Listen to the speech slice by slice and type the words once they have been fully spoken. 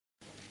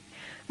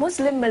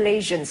Muslim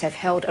Malaysians have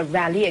held a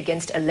rally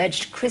against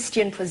alleged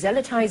Christian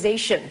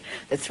proselytization.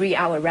 The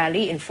 3-hour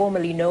rally,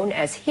 informally known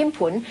as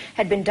Himpun,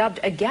 had been dubbed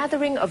a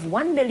gathering of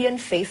 1 million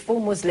faithful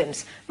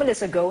Muslims.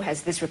 Melissa Goh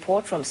has this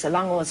report from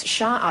Selangor's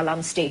Shah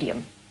Alam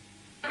Stadium.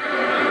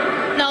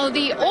 Now,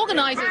 the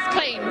organizers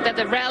claim that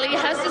the rally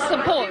has the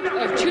support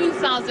of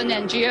 2,000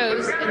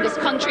 NGOs in this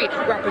country,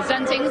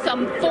 representing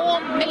some 4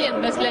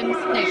 million Muslims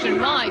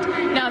nationwide.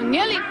 Now,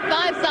 nearly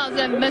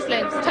 5,000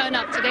 Muslims turn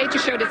up today to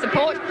show their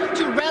support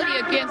to rally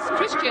against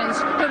Christians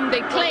whom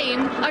they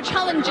claim are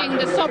challenging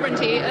the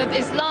sovereignty of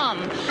Islam.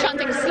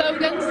 Chanting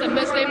slogans, the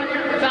Muslims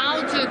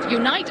vow to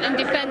unite and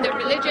defend their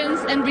religions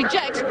and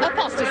reject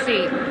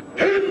apostasy.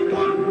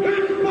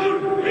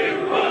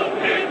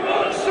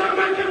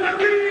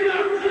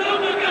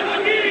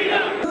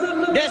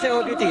 That's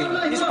our duty.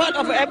 It's part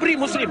of every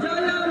Muslim.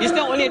 It's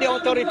not only the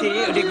authority,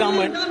 the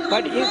government,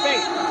 but in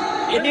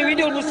fact,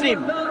 individual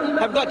Muslim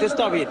have got to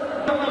stop it.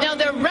 Now,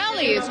 the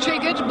rally is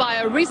triggered by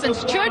a recent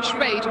church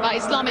raid by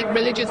Islamic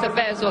Religious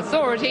Affairs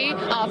Authority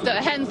after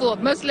a handful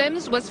of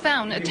Muslims was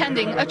found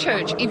attending a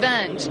church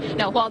event.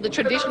 Now, while the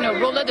traditional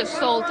ruler, the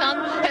Sultan,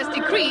 has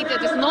decreed that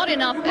there's not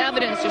enough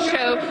evidence to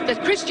show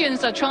that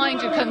Christians are trying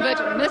to convert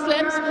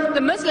Muslims,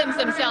 the Muslims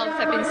themselves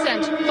have been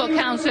sent for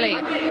counseling.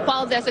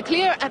 While there's a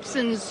clear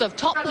absence of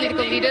top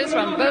political leaders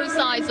from both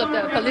sides of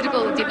the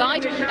political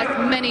divide,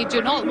 as many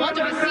do not want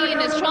to be seen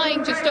as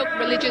trying to stoke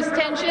religious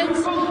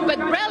tensions, but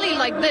rally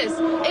like this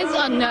is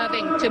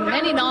unnerving to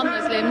many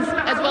non-Muslims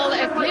as well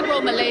as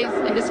liberal Malays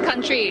in this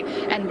country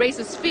and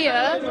raises fear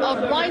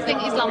of rising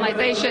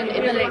Islamization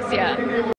in Malaysia.